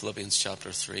Philippians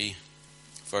chapter 3,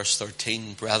 verse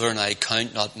 13. Brethren, I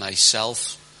count not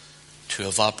myself to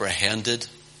have apprehended,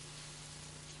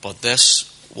 but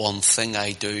this one thing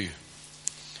I do,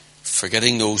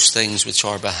 forgetting those things which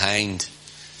are behind,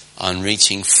 and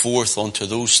reaching forth unto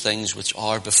those things which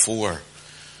are before,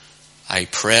 I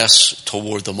press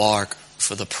toward the mark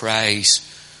for the prize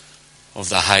of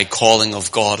the high calling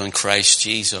of God in Christ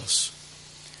Jesus.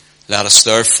 Let us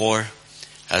therefore,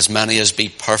 as many as be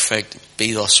perfect,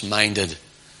 be thus minded.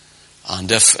 And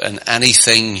if in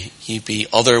anything ye be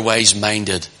otherwise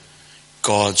minded,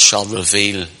 God shall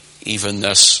reveal even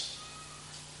this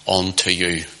unto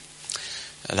you.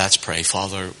 Let's pray.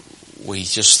 Father, we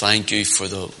just thank you for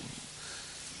the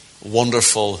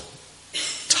wonderful,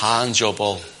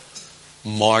 tangible,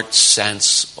 marked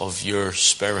sense of your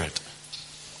Spirit.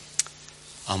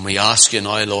 And we ask you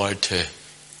now, Lord, to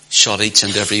shut each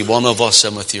and every one of us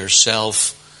in with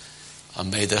yourself. And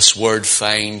may this word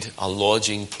find a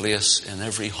lodging place in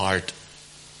every heart.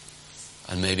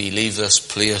 And may we leave this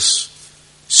place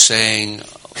saying,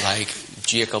 like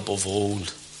Jacob of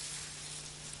old,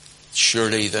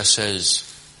 surely this is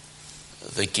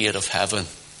the gate of heaven.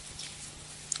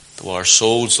 To our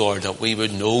souls, Lord, that we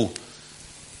would know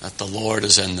that the Lord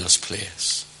is in this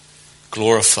place.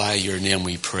 Glorify your name,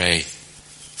 we pray.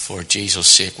 For Jesus'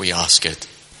 sake we ask it.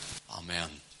 Amen.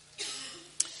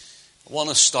 I want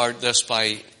to start this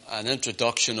by an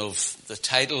introduction of the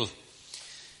title,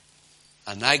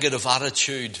 A Negative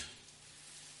Attitude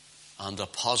and a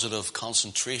Positive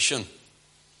Concentration.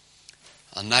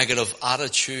 A negative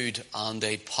attitude and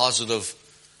a positive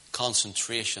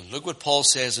concentration. Look what Paul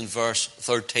says in verse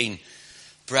 13.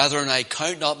 Brethren, I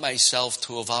count not myself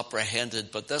to have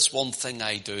apprehended, but this one thing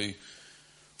I do,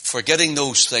 forgetting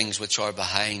those things which are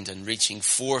behind and reaching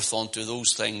forth unto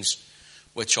those things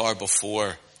which are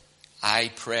before,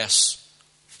 I press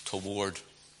toward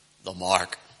the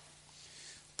mark.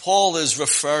 Paul is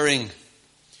referring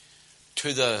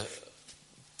to the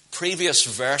previous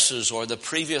verses or the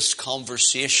previous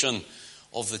conversation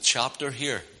of the chapter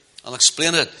here. I'll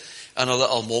explain it in a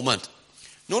little moment.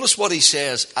 Notice what he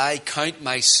says, I count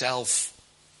myself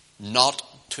not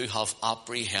to have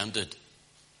apprehended.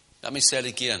 Let me say it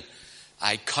again.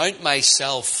 I count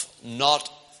myself not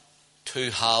to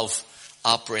have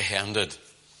apprehended.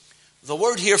 The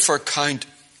word here for count,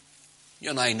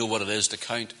 you and I know what it is to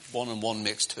count. 1 and 1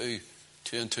 makes 2.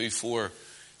 2 and 2, 4.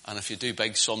 And if you do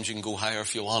big sums, you can go higher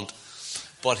if you want.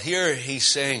 But here he's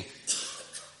saying,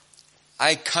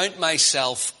 I count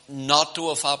myself not to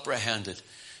have apprehended.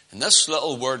 And this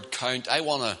little word count, I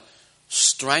want to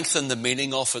strengthen the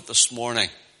meaning of it this morning.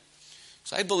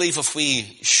 So I believe if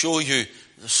we show you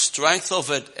the strength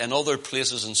of it in other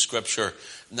places in Scripture,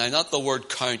 now not the word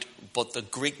count, but the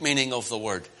Greek meaning of the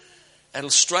word, it'll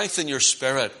strengthen your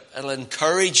spirit. It'll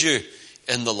encourage you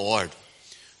in the Lord.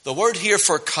 The word here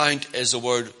for count is the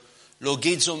word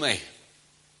logizomai.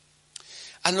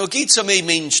 And logizomai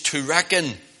means to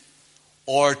reckon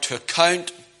or to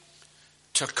count,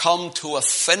 to come to a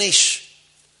finished,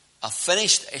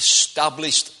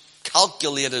 established,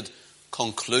 calculated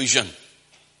conclusion.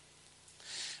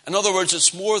 In other words,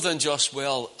 it's more than just,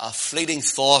 a fleeting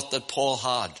thought that Paul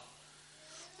had.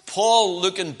 Paul,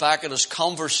 looking back at his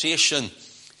conversation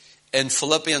in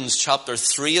Philippians chapter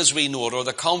 3 as we know it, or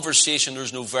the conversation,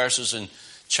 there's no verses and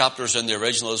chapters in the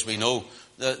original as we know,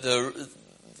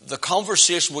 the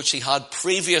conversation which he had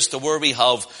previous to where we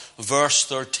have verse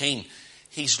 13.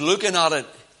 He's looking at it,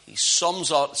 he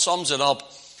sums it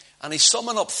up, and he's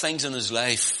summing up things in his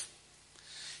life.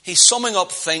 He's summing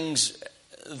up things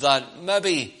that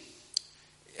maybe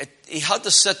he had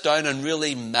to sit down and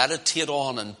really meditate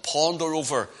on and ponder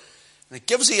over. And it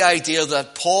gives the idea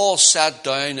that Paul sat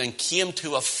down and came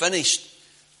to a finished,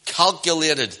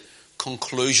 calculated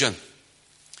conclusion.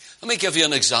 Let me give you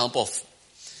an example.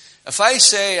 If I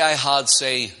say I had,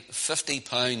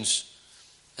 £50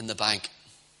 in the bank,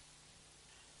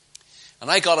 and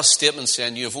I got a statement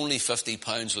saying you have only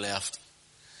 £50 left,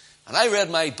 and I read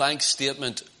my bank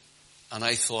statement and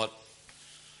I thought,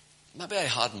 maybe I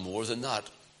had more than that,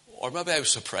 or maybe I was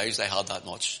surprised I had that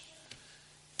much.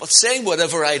 But saying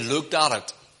whatever, I looked at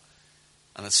it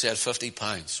and it said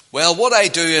 £50. Well, what I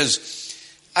do is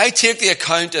I take the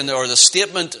account or the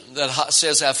statement that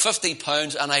says I have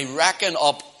 £50 and I reckon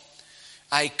up,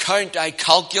 I count, I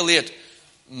calculate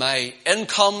my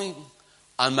income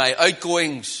and my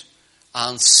outgoings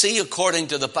and see according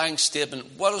to the bank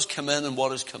statement what has come in and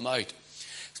what has come out.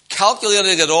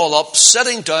 Calculating it all up,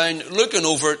 sitting down, looking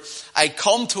over it, I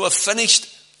come to a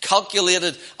finished,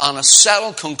 calculated and a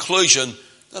settled conclusion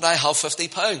that I have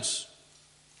 £50.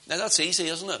 Now that's easy,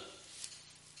 isn't it?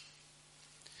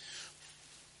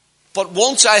 But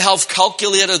once I have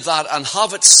calculated that and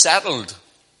have it settled,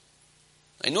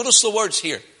 I notice the words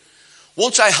here.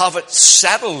 Once I have it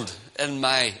settled in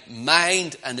my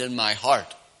mind and in my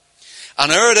heart,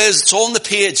 and there it is, it's on the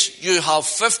page, you have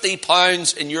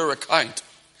 £50 in your account.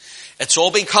 It's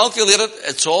all been calculated,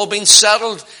 it's all been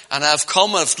settled, and I've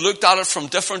looked at it from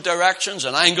different directions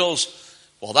and angles.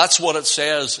 Well, that's what it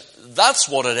says, that's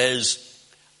what it is,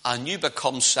 and you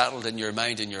become settled in your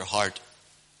mind and your heart.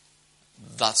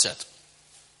 That's it.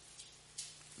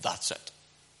 That's it.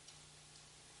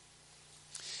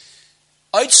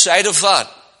 Outside of that,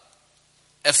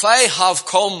 if I have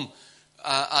come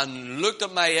and looked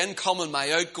at my income and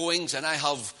my outgoings, and I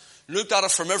have looked at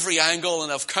it from every angle,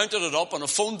 and I've counted it up, and I've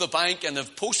phoned the bank, and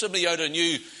they've posted me out a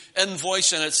new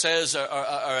invoice, and it says, or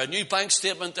a new bank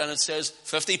statement, and it says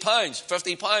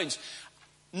 £50.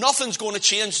 Nothing's going to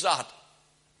change that.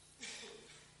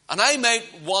 And I might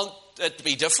want it to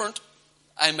be different.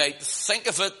 I might think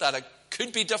of it that it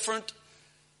could be different,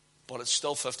 but it's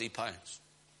still £50.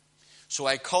 So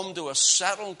I come to a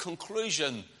settled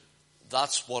conclusion,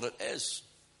 that's what it is.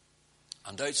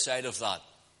 And outside of that,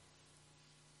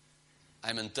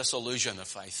 I'm in disillusion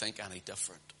if I think any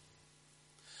different.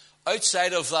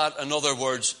 Outside of that, in other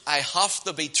words, I have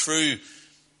to be true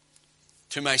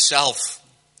to myself,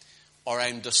 or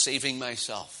I'm deceiving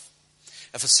myself.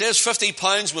 If it says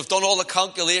 £50, we've done all the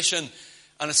calculation,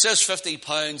 and it says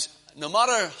 £50, no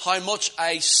matter how much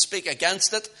I speak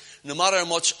against it, no matter how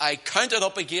much I count it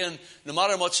up again, no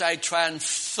matter how much I try and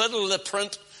fiddle the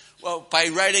print by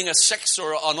writing a 6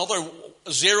 or another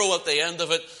 0 at the end of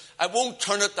it, I won't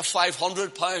turn it to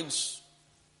 £500.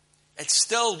 It's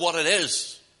still what it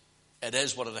is. It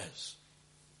is what it is.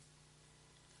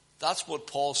 That's what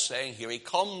Paul's saying here. He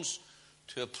comes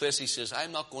to a place, he says,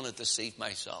 I'm not going to deceive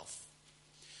myself.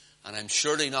 And I'm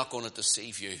surely not going to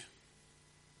deceive you.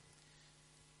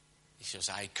 He says,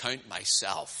 I count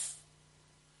myself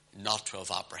not to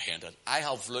have apprehended. I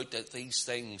have looked at these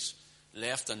things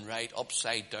left and right,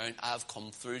 upside down. I've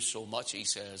come through so much, he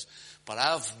says, but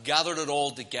I've gathered it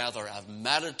all together. I've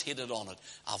meditated on it.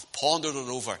 I've pondered it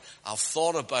over. I've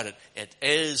thought about it. It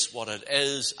is what it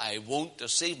is. I won't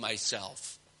deceive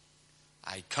myself.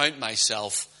 I count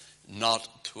myself not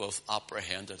to have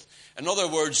apprehended. In other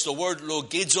words, the word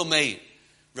logizomai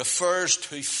refers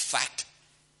to fact.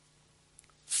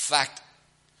 Fact,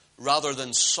 rather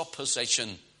than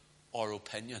supposition or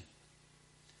opinion.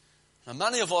 Now,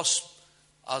 many of us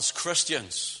as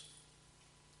Christians,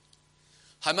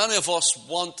 how many of us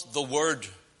want the word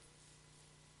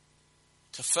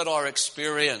to fit our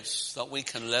experience, that we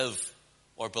can live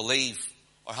or believe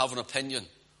or have an opinion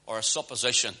or a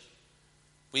supposition?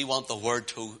 We want the word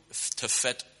to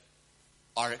fit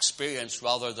our experience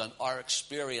rather than our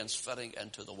experience fitting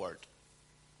into the word.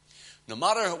 No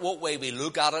matter what way we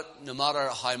look at it, no matter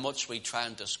how much we try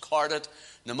and discard it,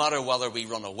 no matter whether we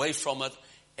run away from it,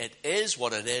 it is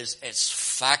what it is. It's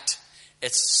fact.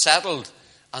 It's settled.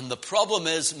 And the problem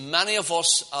is, many of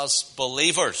us as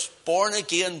believers, born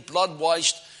again,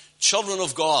 blood-washed, children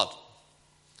of God,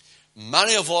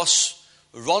 many of us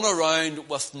run around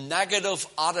with negative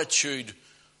attitude.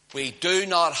 We do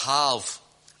not have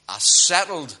a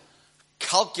settled,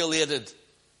 calculated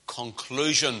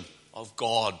conclusion of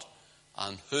God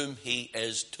and whom he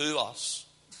is to us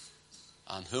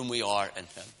and whom we are in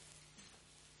him.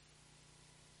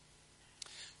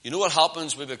 You know what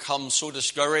happens? We become so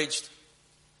discouraged,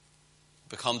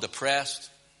 become depressed,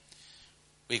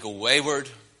 we go wayward,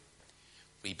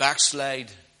 we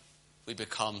backslide, we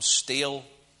become stale,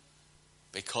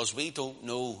 because we don't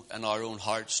know in our own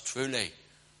hearts truly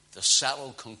the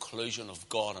settled conclusion of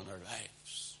God in our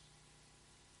lives.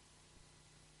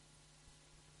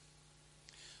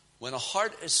 When a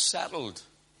heart is settled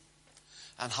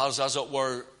and has, as it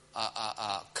were,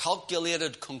 a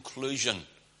calculated conclusion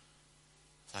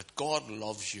that God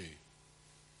loves you,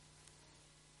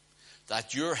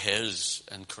 that you're his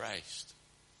in Christ,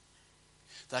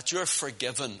 that you're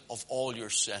forgiven of all your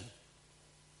sin,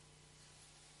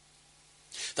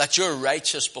 that you're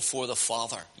righteous before the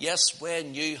Father. Yes,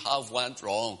 when you have went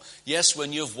wrong. Yes,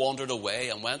 when you've wandered away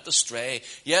and went astray.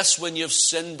 Yes, when you've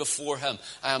sinned before him.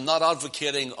 I am not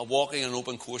advocating a walking an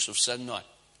open course of sin now.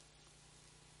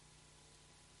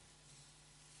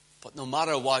 But no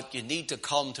matter what, you need to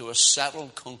come to a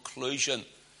settled conclusion,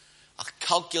 a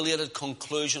calculated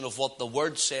conclusion of what the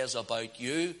Word says about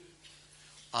you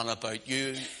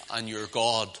and your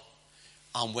God.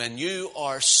 And when you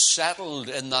are settled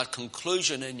in that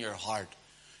conclusion in your heart,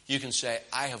 you can say,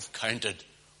 I have counted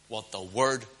what the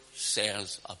Word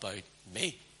says about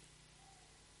me.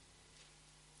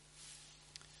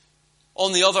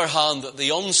 On the other hand, the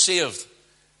unsaved,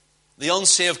 the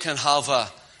unsaved can have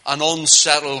an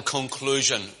unsettled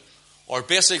conclusion. Or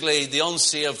basically, the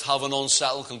unsaved have an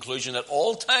unsettled conclusion at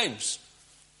all times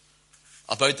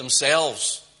about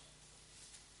themselves.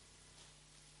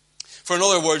 For in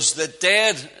other words, the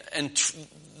dead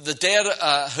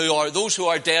those who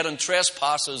are dead in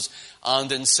trespasses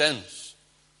and in sins.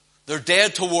 They're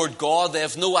dead toward God. They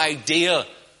have no idea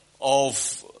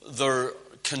of their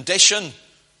condition.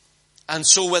 And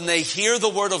so when they hear the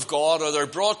word of God, or they're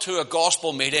brought to a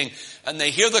gospel meeting and they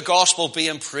hear the gospel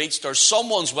being preached, or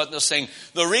someone's witnessing,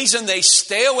 the reason they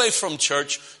stay away from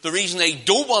church, the reason they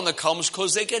don't want to come is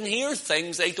because they can hear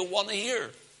things they don't want to hear.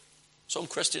 Some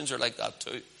Christians are like that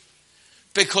too.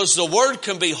 Because the word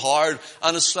can be hard,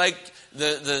 and it's like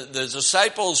the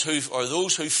disciples or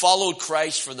those who followed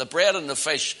Christ for the bread and the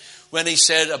fish, when he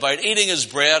said about eating his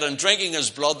bread and drinking his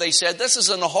blood, they said, this is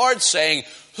a hard saying,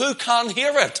 who can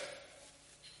hear it?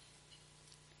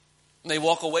 And they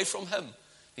walk away from him.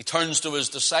 He turns to his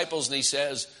disciples and he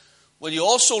says, will you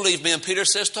also leave me? And Peter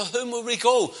says, to whom will we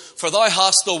go? For thou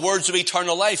hast the words of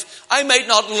eternal life. I might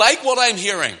not like what I'm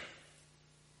hearing.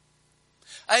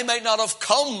 I might not have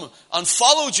come and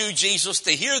followed you, Jesus,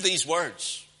 to hear these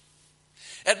words.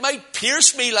 It might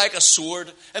pierce me like a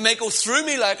sword. It might go through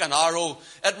me like an arrow.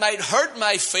 It might hurt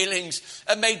my feelings.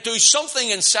 It might do something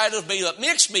inside of me that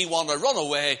makes me want to run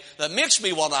away, that makes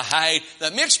me want to hide,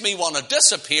 that makes me want to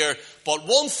disappear. But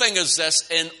one thing is this,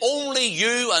 in only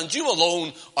you and you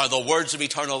alone are the words of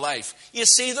eternal life. You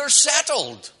see, they're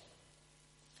settled.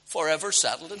 Forever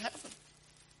settled in heaven.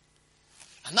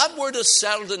 And that word is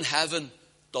settled in heaven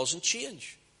doesn't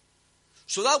change.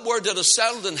 So that word that is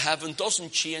settled in heaven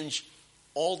doesn't change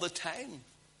all the time. It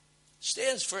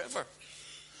stays forever.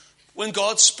 When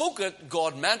God spoke it,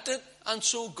 God meant it, and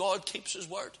so God keeps his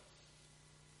word.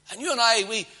 And you and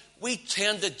I, we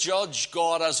tend to judge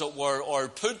God, as it were, or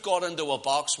put God into a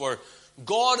box where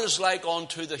God is like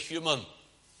unto the human.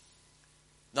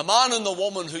 The man and the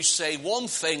woman who say one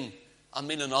thing and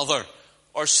mean another,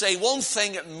 or say one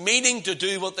thing meaning to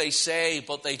do what they say,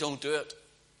 but they don't do it.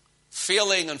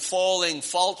 Failing and falling,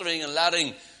 faltering and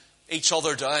letting each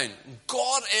other down.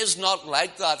 God is not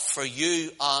like that for you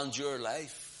and your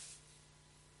life.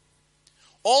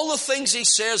 All the things he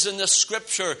says in this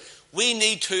scripture, we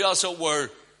need to, as it were,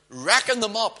 reckon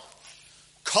them up.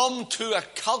 Come to a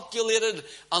calculated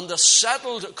and a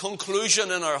settled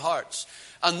conclusion in our hearts.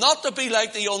 And not to be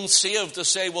like the unsaved to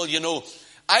say, well,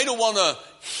 I don't want to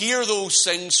hear those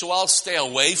things, so I'll stay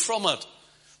away from it.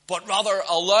 But rather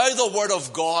allow the word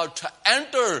of God to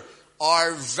enter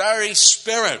our very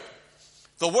spirit.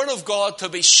 The word of God to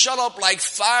be shut up like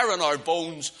fire in our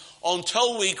bones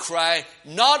until we cry,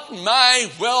 not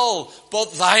my will,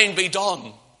 but thine be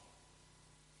done.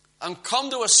 And come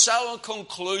to a settled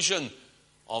conclusion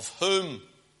of whom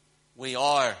we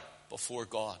are before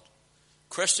God.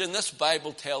 Christian, this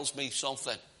Bible tells me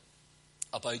something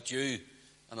about you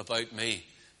and about me.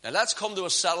 Now let's come to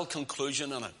a settled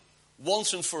conclusion in it,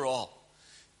 once and for all.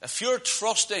 If you're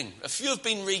trusting, if you've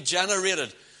been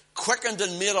regenerated, quickened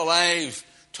and made alive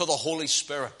to the Holy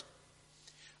Spirit,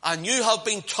 and you have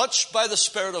been touched by the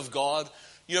Spirit of God,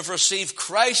 you have received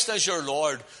Christ as your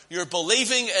Lord, you're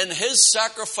believing in his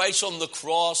sacrifice on the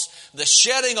cross, the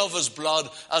shedding of his blood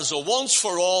as a once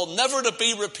for all, never to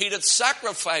be repeated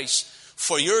sacrifice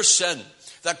for your sin,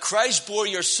 that Christ bore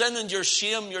your sin and your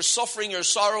shame, your suffering, your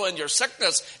sorrow and your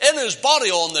sickness in his body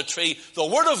on the tree. The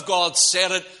Word of God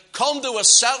said it. Come to a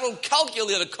settled,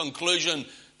 calculated conclusion.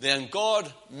 Then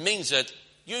God means it.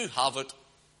 You have it.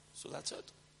 So that's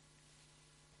it.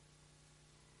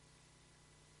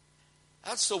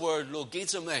 That's the word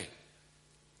logizomai.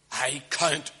 I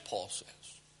count, Paul says.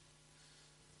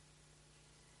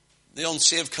 The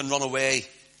unsaved can run away.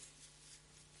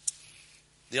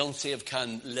 The unsaved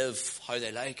can live how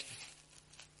they like.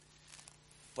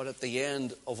 But at the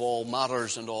end of all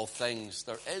matters and all things,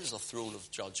 there is a throne of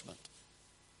judgment.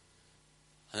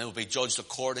 And they will be judged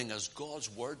according as God's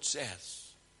word says.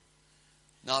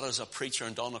 Not as a preacher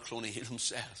in Donaghcloney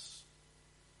says.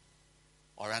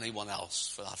 Or anyone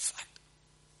else for that fact.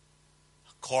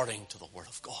 According to the word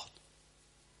of God.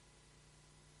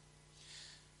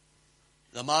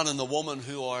 The man and the woman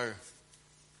who are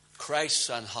Christ's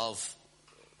and have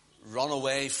run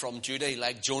away from duty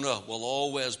like Jonah will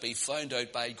always be found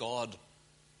out by God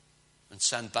and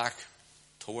sent back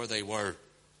to where they were.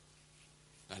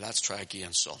 Now let's try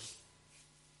again, son.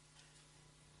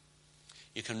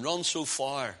 You can run so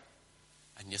far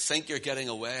and you think you're getting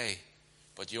away,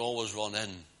 but you always run in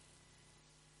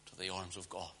to the arms of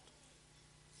God.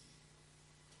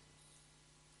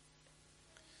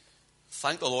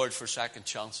 Thank the Lord for second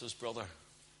chances, brother.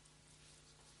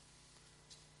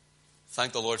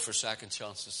 Thank the Lord for second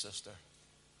chances, sister.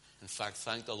 In fact,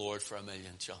 thank the Lord for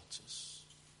 1,000,000 chances.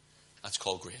 That's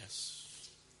called grace.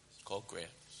 It's called grace.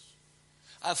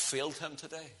 I've failed him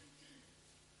today.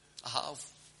 I have.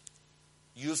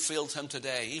 You've failed him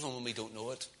today, even when we don't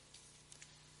know it.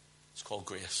 It's called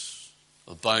grace,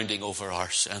 abounding over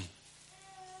our sin.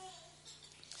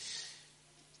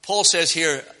 Paul says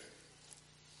here,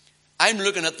 I'm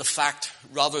looking at the fact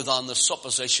rather than the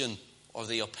supposition or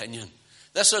the opinion.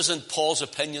 This isn't Paul's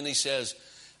opinion. He says,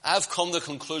 I've come to the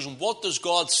conclusion, what does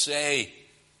God say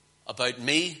about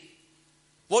me?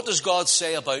 What does God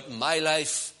say about my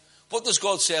life? What does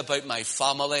God say about my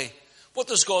family? What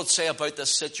does God say about the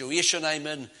situation I'm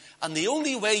in? And the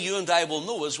only way you and I will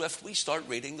know is if we start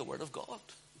reading the Word of God.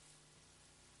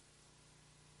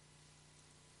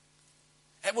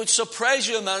 It would surprise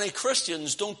you many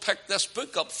Christians don't pick this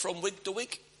book up from week to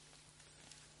week.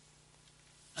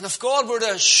 And if God were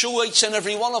to show each and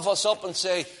every one of us up and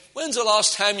say, when's the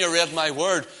last time you read my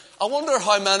Word? I wonder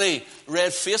how many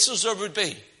red faces there would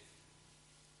be.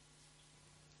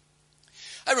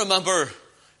 I remember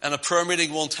in a prayer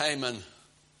meeting one time, and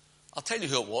I'll tell you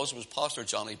who it was. It was Pastor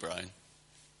Johnny Brown.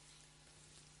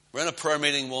 We're in a prayer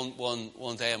meeting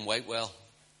one day in Whitewell.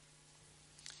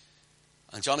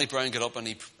 And Johnny Brown got up and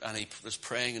he was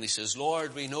praying, and he says,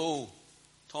 Lord, we know,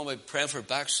 talking about praying for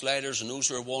backsliders and those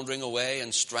who are wandering away,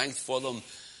 and strength for them.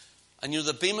 And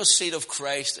the bema seat of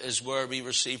Christ is where we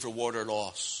receive reward or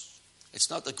loss. It's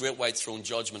not the great white throne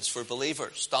judgments for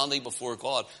believers standing before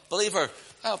God. Believer,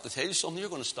 I have to tell you something. You're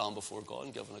going to stand before God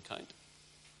and give an account.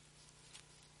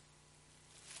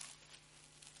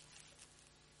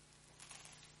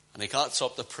 And he gets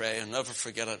up to pray, and never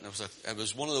forget it. And it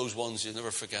was one of those ones you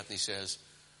never forget. And he says,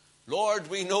 Lord,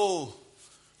 we know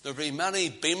there'll be many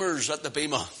beamers at the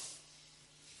bema.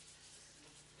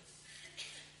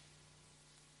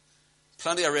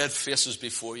 Plenty of red faces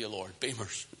before you, Lord.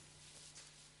 Beamers.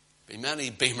 Be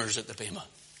many beamers at the bema.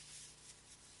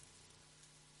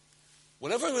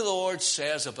 Whatever the Lord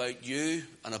says about you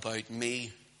and about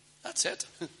me, that's it.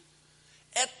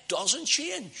 It doesn't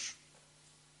change.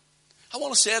 I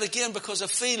want to say it again because I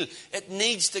feel it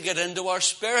needs to get into our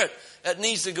spirit. It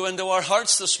needs to go into our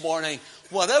hearts this morning.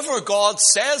 Whatever God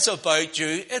says about you,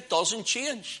 it doesn't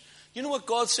change. You know what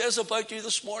God says about you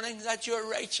this morning? That you're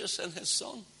righteous in His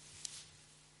Son.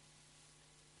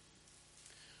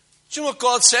 Do you know what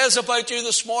God says about you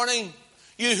this morning?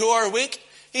 You who are weak.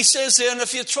 He says then,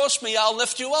 if you trust me, I'll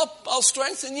lift you up. I'll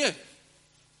strengthen you. Do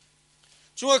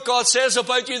you know what God says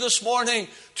about you this morning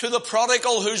to the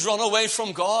prodigal who's run away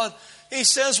from God? He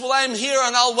says, well, I'm here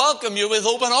and I'll welcome you with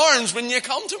open arms when you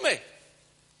come to me.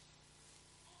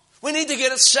 We need to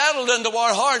get it settled into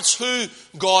our hearts who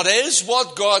God is,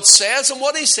 what God says, and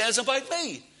what He says about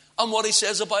me, and what He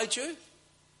says about you.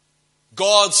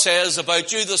 God says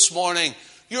about you this morning,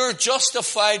 you're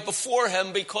justified before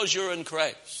Him because you're in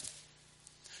Christ.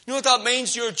 You know what that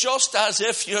means? You're just as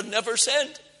if you had never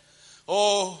sinned.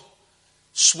 Oh,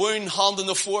 swoon, hand on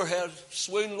the forehead.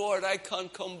 Swoon, Lord, I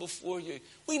can't come before you.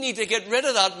 We need to get rid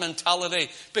of that mentality,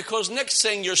 because next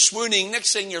thing you're swooning,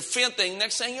 next thing you're fainting,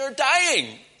 next thing you're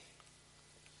dying.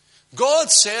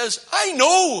 God says, I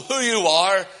know who you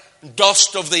are,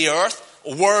 dust of the earth,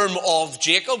 worm of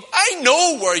Jacob. I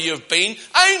know where you've been.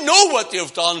 I know what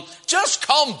you've done. Just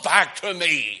come back to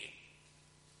me,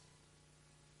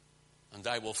 and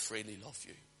I will freely love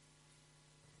you.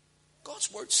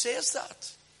 God's word says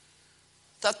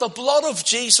that the blood of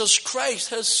Jesus Christ,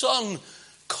 His Son,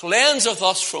 cleanseth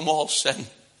us from all sin.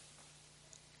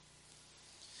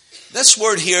 This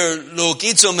word here,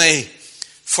 logizomai,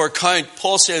 for count,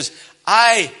 Paul says,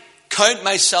 I count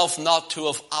myself not to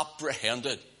have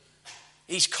apprehended.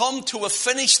 He's come to a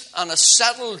finished and a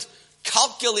settled,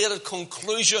 calculated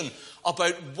conclusion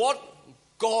about what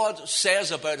God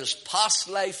says about His past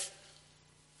life,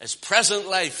 His present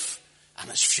life, and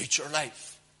His future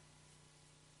life.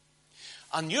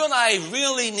 And you and I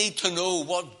really need to know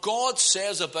what God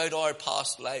says about our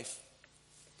past life.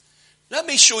 Let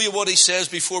me show you what He says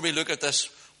before we look at this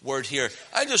word here.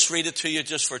 I'll just read it to you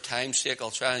just for time's sake.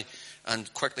 I'll try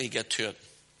and quickly get to it.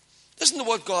 Listen to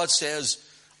what God says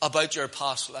about your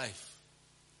past life.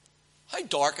 How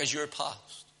dark is your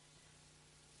past?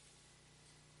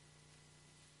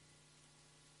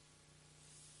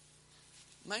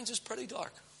 Mine's is pretty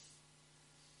dark.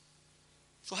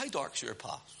 So how dark's your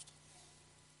past?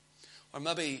 Or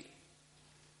maybe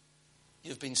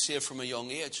you've been saved from a young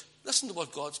age. Listen to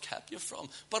what God's kept you from.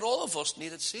 But all of us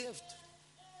need it saved.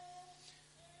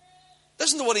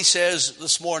 Listen to what He says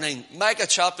this morning. Micah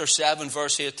chapter 7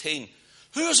 verse 18.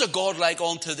 Who is a God like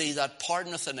unto thee that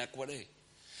pardoneth iniquity,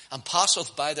 and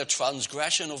passeth by the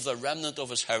transgression of the remnant of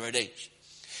his heritage.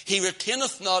 He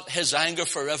retaineth not his anger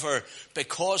forever,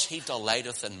 because he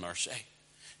delighteth in mercy.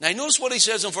 Now notice what he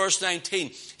says in verse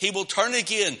 19. He will turn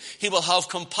again. He will have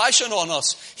compassion on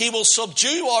us. He will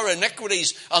subdue our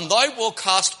iniquities, and thou wilt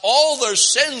cast all their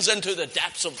sins into the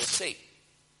depths of the sea.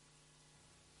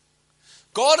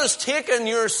 God has taken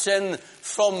your sin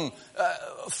from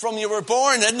you were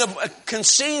born,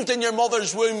 conceived in your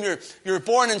mother's womb. You're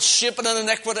born and shapen in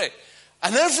iniquity.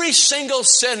 And every single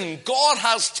sin, God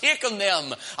has taken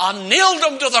them and nailed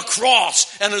them to the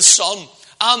cross in his Son.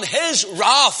 And his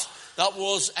wrath that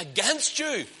was against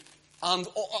you and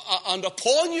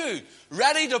upon you,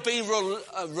 ready to be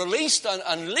released and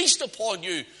unleashed upon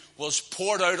you, was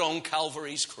poured out on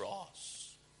Calvary's cross.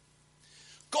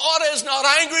 God is not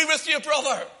angry with you,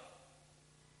 brother.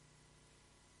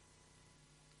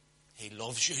 He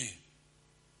loves you.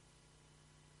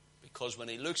 Because when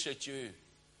he looks at you,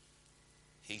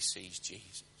 he sees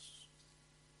Jesus.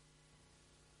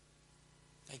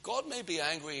 Now, God may be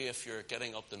angry if you're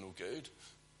getting up to no good.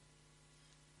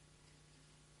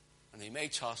 And he may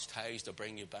chastise to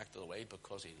bring you back to the way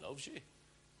because he loves you.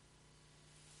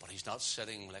 But he's not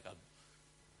sitting like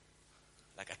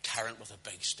a tyrant with a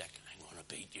big stick. I'm going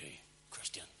to beat you,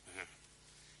 Christian.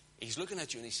 He's looking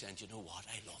at you and he's saying, you know what?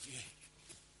 I love you.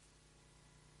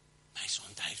 My Son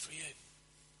died for you.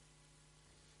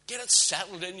 Get it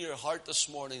settled in your heart this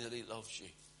morning that he loves you.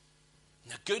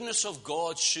 And the goodness of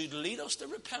God should lead us to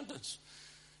repentance.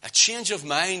 A change of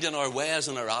mind in our ways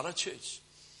and our attitudes.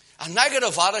 A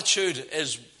negative attitude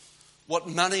is what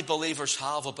many believers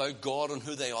have about God and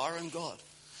who they are in God.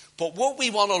 But what we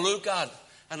want to look at,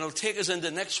 and it'll take us into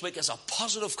next week, is a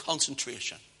positive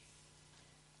concentration.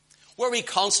 Where we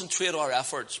concentrate our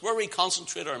efforts, where we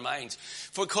concentrate our minds.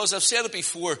 Because I've said it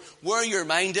before, where your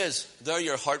mind is, there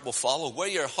your heart will follow. Where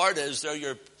your heart is, there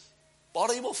your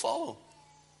body will follow.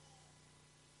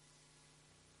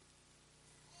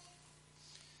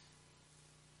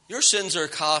 Your sins are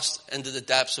cast into the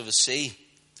depths of the sea,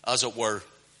 as it were.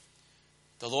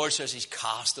 The Lord says he's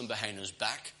cast them behind his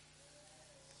back.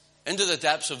 Into the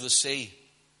depths of the sea.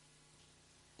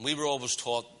 We were always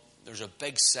taught there's a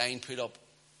big sign put up,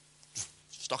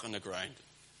 stuck in the ground.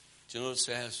 Do you know what it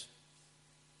says?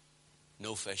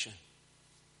 No fishing.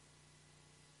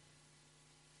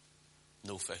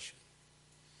 No fishing.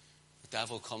 The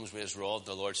devil comes with his rod.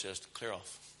 The Lord says, clear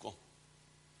off. Go.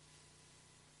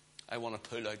 I want to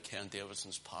pull out Ken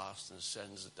Davidson's past and his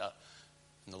sins.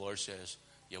 And the Lord says,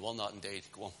 you will not indeed.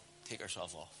 Go on. Take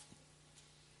yourself off.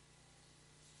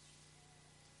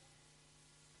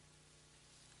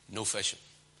 No fishing.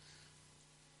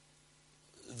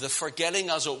 The forgetting,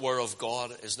 as it were, of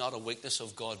God is not a weakness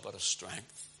of God, but a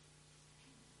strength.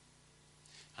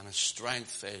 And his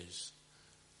strength is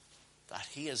that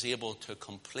he is able to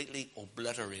completely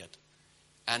obliterate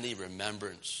any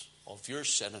remembrance of your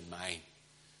sin and mine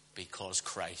because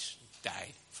Christ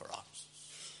died for us.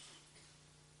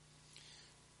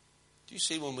 Do you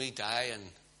see when we die and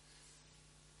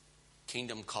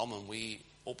kingdom come and we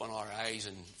open our eyes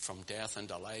and from death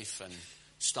into life and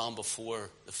stand before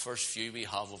the first view we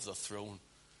have of the throne?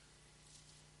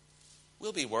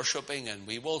 We'll be worshipping and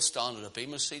we will stand at a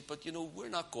bema seat, but you know, we're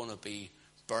not going to be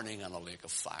burning in a lake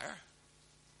of fire.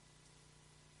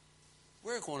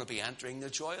 We're going to be entering the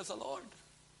joy of the Lord.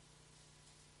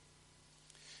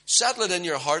 Settle it in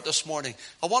your heart this morning.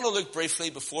 I want to look briefly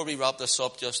before we wrap this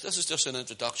up. This is just an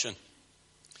introduction.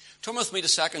 Turn with me to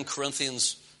 2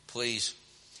 Corinthians, please.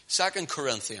 2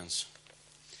 Corinthians.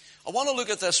 I want to look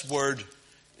at this word,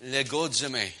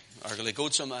 legodzime, or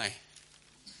legodzime.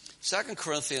 2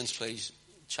 Corinthians, please,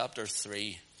 chapter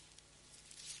 3.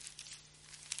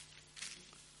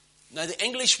 Now, the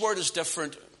English word is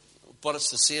different, but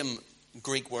it's the same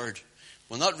Greek word.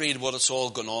 We'll not read what it's all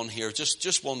going on here.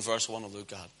 Just one verse I want to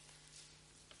look at.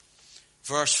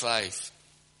 Verse 5.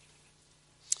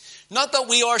 Not that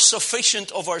we are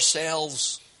sufficient of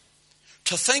ourselves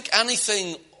to think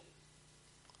anything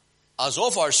as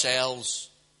of ourselves,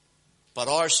 but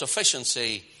our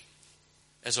sufficiency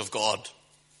is of God.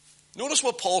 Notice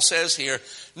what Paul says here.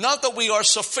 Not that we are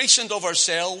sufficient of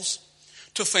ourselves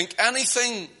to think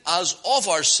anything as of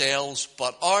ourselves,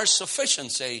 but our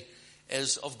sufficiency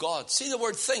is of God. See the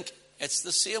word think. It's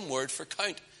the same word for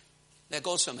count.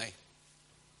 Legosame.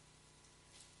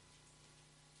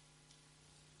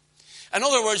 In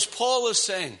other words, Paul is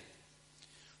saying,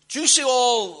 do you see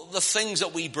all the things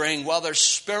that we bring, whether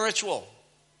spiritual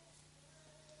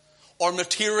or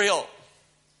material?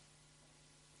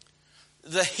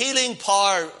 The healing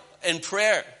power in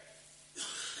prayer,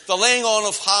 the laying on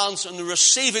of hands and the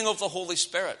receiving of the Holy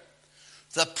Spirit.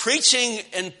 The preaching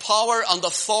in power and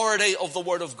authority of the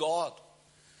Word of God.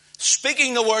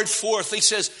 Speaking the Word forth. He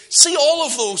says, see all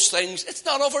of those things, it's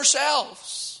not of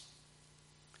ourselves.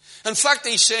 In fact,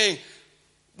 he's saying,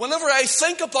 whenever I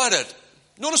think about it,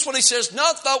 notice what he says,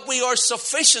 not that we are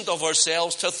sufficient of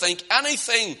ourselves to think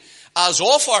anything as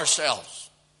of ourselves.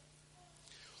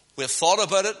 We've thought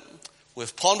about it,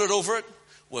 we've pondered over it,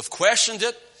 we've questioned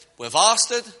it, we've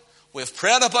asked it, we've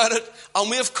prayed about it,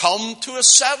 and we've come to a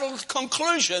settled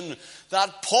conclusion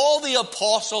that Paul the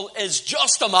Apostle is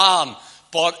just a man.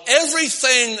 But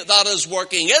everything that is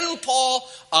working in Paul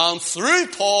and through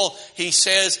Paul, he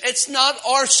says, it's not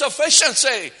our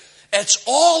sufficiency. It's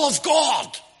all of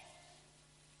God.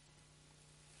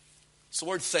 So the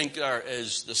word think there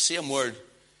is the same word,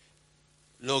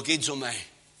 logizomai.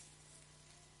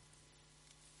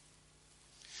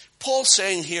 Paul's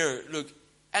saying here, look,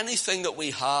 anything that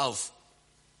we have,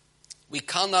 we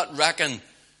cannot reckon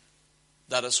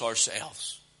that it's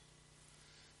ourselves.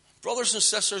 Brothers and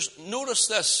sisters, notice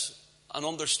this and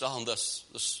understand this.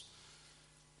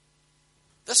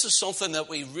 This is something that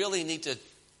we really need to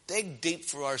dig deep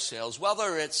for ourselves.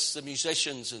 Whether it's the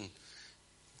musicians and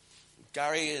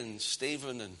Gary and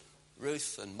Stephen and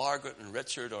Ruth and Margaret and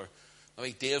Richard, or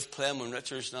maybe Dave playing when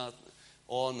Richard's not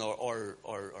on, or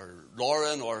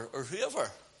Lauren or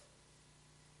whoever.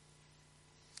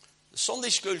 The Sunday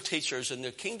school teachers and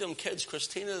the Kingdom Kids,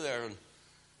 Christina there,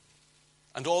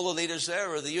 and all the leaders there,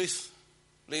 or the youth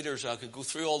leaders. I could go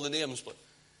through all the names, but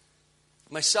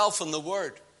myself and the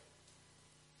Word.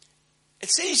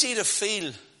 It's easy to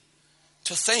feel,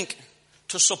 to think,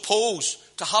 to suppose,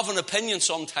 to have an opinion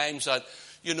sometimes that,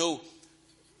 we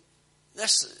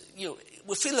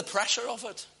feel the pressure of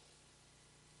it.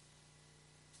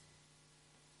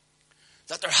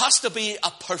 That there has to be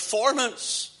a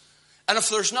performance. And if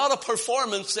there's not a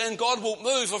performance, then God won't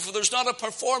move. If there's not a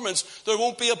performance, there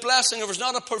won't be a blessing. If there's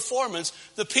not a performance,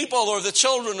 the people or the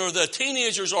children or the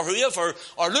teenagers or whoever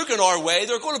are looking our way,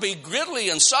 they're going to be greatly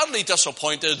and sadly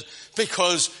disappointed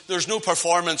because there's no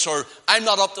performance, or I'm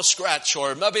not up to scratch,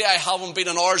 or maybe I haven't been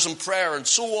in hours in prayer, and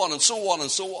so on and so on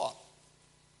and so on.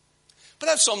 But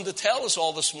I have something to tell us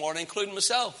all this morning, including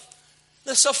myself.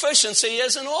 The sufficiency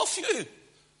isn't of you.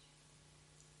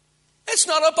 It's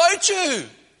not about you.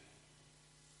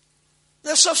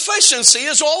 The sufficiency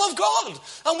is all of God.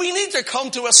 And we need to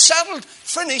come to a settled,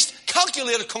 finished,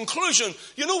 calculated conclusion.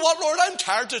 You know what, Lord? I'm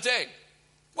tired today.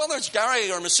 Whether it's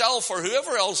Gary or myself or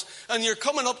whoever else, and you're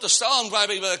coming up the stand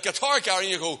maybe with a guitar, Gary,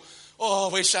 and you go, oh,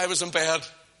 I wish I was in bed.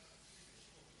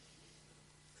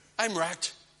 I'm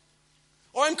wrecked.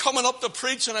 Or I'm coming up to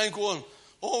preach and I'm going,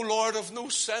 oh, Lord, I've no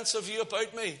sense of you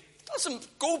about me. It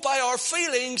doesn't go by our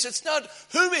feelings. It's not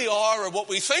who we are or what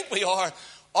we think we are.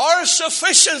 Our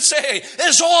sufficiency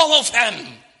is all of Him.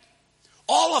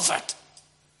 All of it.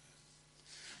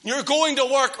 You're going to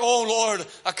work, oh Lord,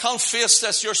 I can't face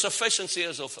this. Your sufficiency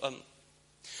is of Him.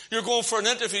 You're going for an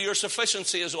interview, your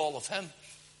sufficiency is all of Him.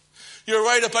 You're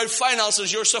right about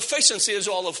finances, your sufficiency is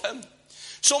all of Him.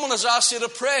 Someone has asked you to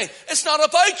pray. It's not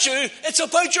about you, it's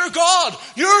about your God.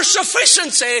 Your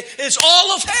sufficiency is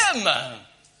all of Him.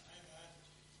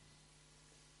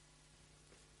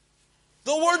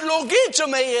 The word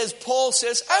logizomai, as Paul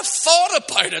says, I've thought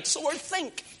about it. It's the word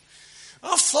think.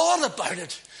 I've thought about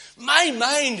it. My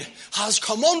mind has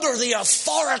come under the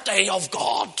authority of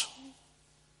God.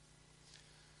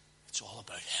 It's all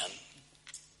about Him.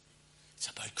 It's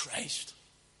about Christ.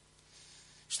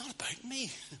 It's not about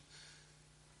me.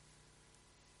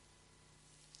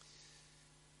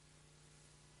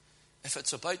 If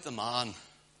it's about the man,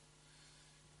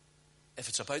 if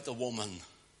it's about the woman,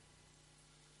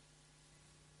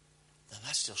 then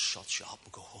let's just shut shop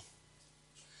and go home.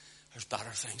 There's better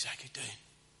things I could do.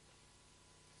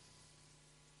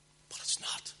 But it's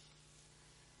not.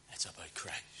 It's about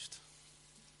Christ.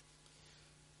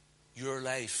 Your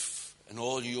life and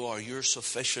all you are, your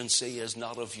sufficiency is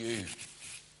not of you.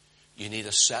 You need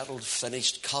a settled,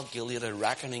 finished, calculated,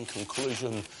 reckoning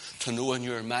conclusion to know in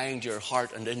your mind, your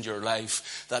heart, and in your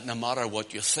life that no matter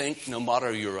what you think, no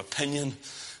matter your opinion,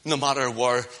 no matter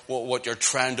what you're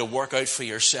trying to work out for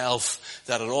yourself,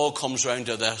 that it all comes round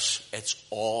to this. It's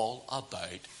all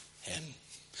about Him.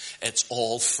 It's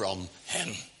all from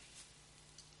Him.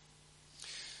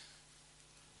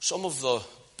 Some of the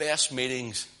best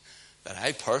meetings that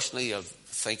I personally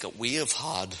think that we have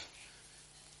had,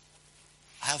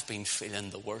 I've been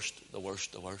feeling the worst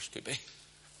could be.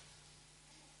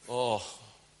 Oh,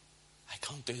 I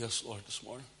can't do this, Lord, this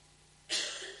morning.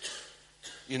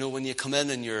 You know, when you come in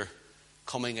and you're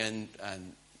coming in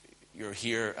and you're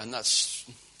here, and that's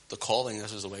the calling,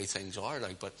 this is the way things are,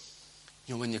 but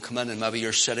You know, when you come in and maybe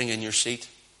you're sitting in your seat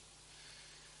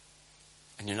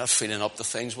and you're not feeling up to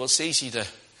things, well, it's easy to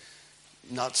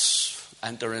not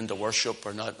enter into worship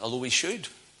or not, although we should.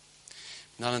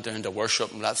 Not enter into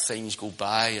worship and let things go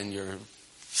by and your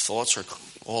thoughts are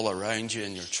all around you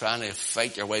and you're trying to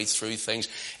fight your way through things.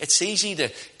 It's easy to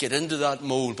get into that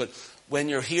mode, but when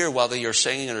you're here, whether you're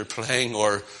singing or playing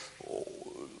or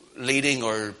leading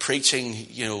or preaching,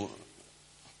 you know,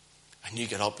 and you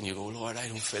get up and you go, Lord, I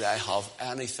don't feel I have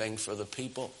anything for the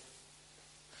people.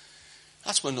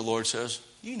 That's when the Lord says,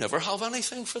 you never have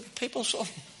anything for the people, son.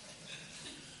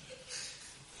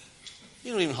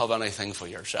 You don't even have anything for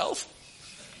yourself.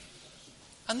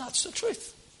 And that's the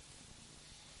truth.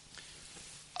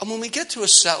 And when we get to a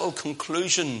settled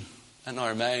conclusion in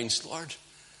our minds, Lord,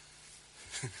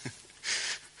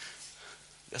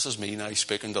 this is me now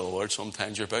speaking to the Lord.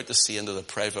 Sometimes you're about to see into the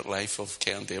private life of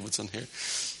Ken Davidson here.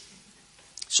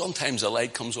 Sometimes the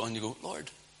light comes on and you go, Lord,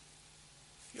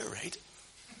 you're right.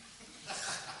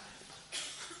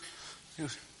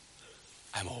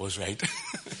 I'm always right.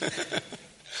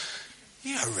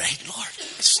 You're right, Lord.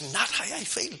 It's not how I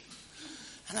feel.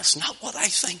 And it's not what I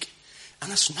think.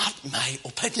 And it's not my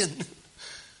opinion.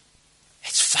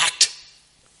 It's fact.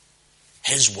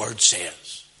 His word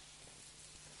says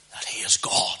that he is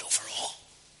God over all.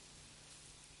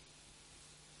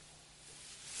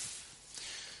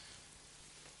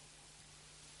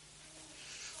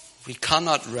 We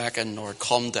cannot reckon nor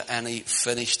come to any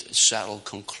finished, settled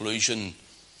conclusion,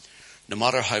 no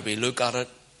matter how we look at it,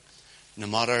 no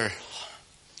matter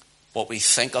what we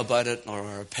think about it or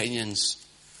our opinions,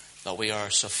 that we are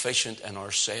sufficient in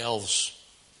ourselves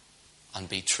and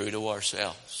be true to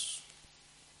ourselves.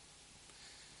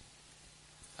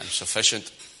 I'm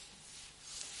sufficient.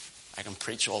 I can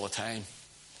preach all the time.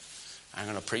 I'm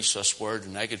going to preach this word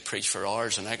and I could preach for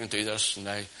hours and I can do this and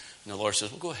the Lord says,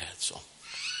 well, go ahead, son.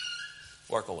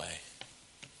 Work away.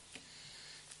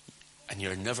 And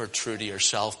you're never true to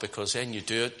yourself because then you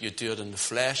do it in the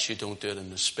flesh, you don't do it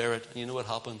in the spirit. And you know what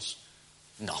happens?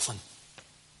 Nothing.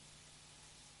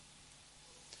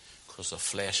 Because the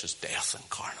flesh is death and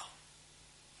carnal.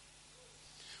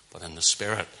 But in the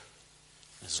spirit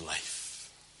is life.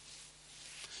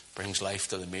 Brings life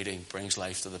to the meeting, brings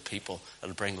life to the people.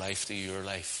 It'll bring life to your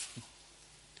life.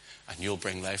 And you'll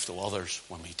bring life to others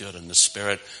when we do it in the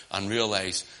spirit and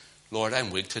realize, Lord, I'm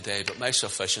weak today, but my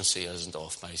sufficiency isn't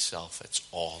of myself. It's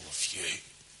all of you.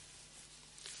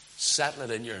 Settle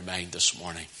it in your mind this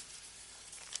morning.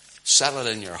 Settle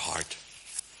it in your heart.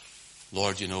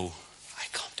 Lord, you know, I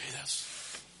can't do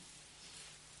this.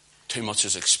 Too much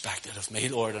is expected of me,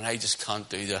 Lord, and I just can't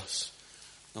do this.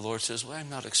 The Lord says, well, I'm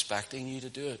not expecting you to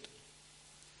do it.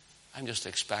 I'm just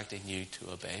expecting you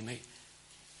to obey me,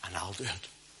 and I'll do it.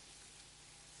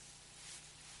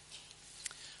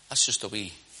 That's just a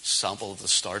wee sample of the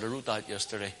start. I wrote that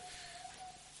yesterday.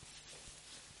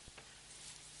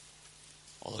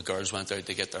 All the girls went out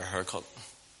to get their hair cut.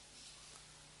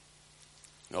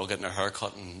 They're all getting their hair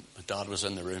cut, and my dad was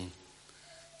in the room.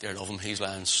 Dear love him, he's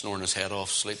lying, snoring his head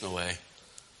off, sleeping away.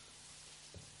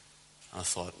 And I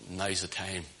thought, now's the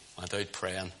time. I went out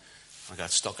praying. I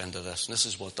got stuck into this. And this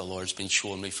is what the Lord's been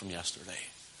showing me from yesterday.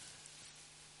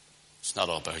 It's not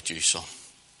all about you, son.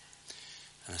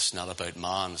 And it's not about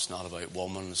man. It's not about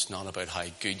woman. It's not about how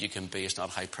good you can be. It's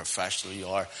not how professional you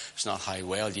are. It's not how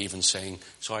well you even sing.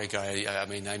 Sorry, Gary, I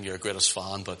mean, I'm your greatest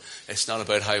fan, but it's not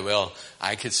about how well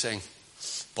I could sing.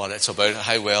 But it's about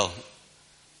how well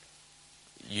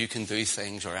you can do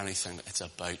things or anything. It's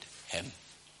about him.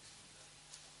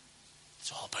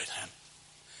 It's all about him.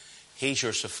 He's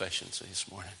your sufficiency this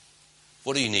morning.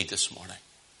 What do you need this morning?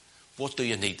 What do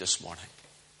you need this morning?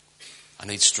 I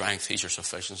need strength. He's your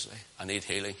sufficiency. I need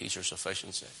healing. He's your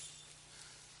sufficiency.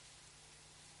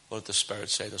 What did the Spirit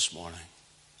say this morning?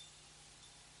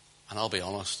 And I'll be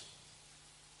honest,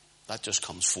 that just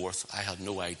comes forth. I had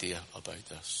no idea about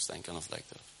this, thinking of like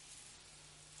this.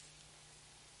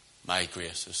 My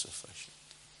grace is sufficient.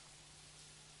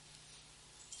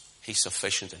 He's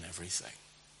sufficient in everything.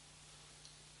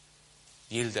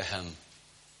 Yield to him.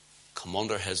 Come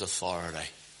under his authority.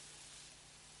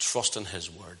 Trust in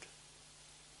his word.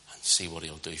 And see what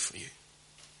he'll do for you.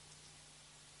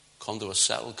 Come to a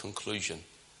settled conclusion.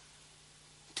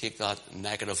 Take that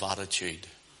negative attitude.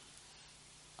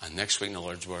 And next week in the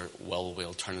Lord's word,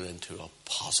 we'll turn it into a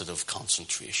positive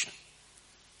concentration.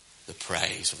 The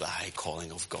praise of the high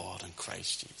calling of God in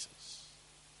Christ Jesus.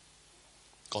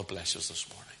 God bless us this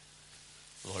morning.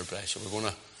 The Lord bless you. We're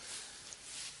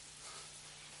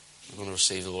going to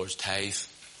receive the Lord's tithe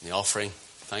and the offering.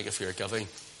 Thank you for your giving.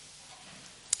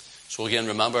 So again,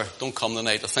 remember, don't come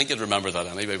tonight. I think you'd remember that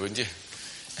anyway, wouldn't you?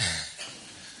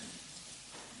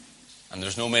 And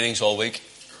there's no meetings all week.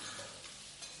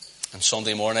 And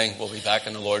Sunday morning we'll be back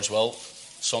in the Lord's will.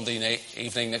 Sunday night,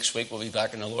 evening next week we'll be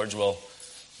back in the Lord's will.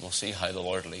 We'll see how the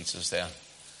Lord leads us then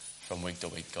from week to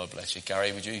week. God bless you.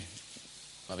 Gary, would you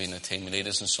maybe in the team lead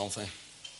us in something?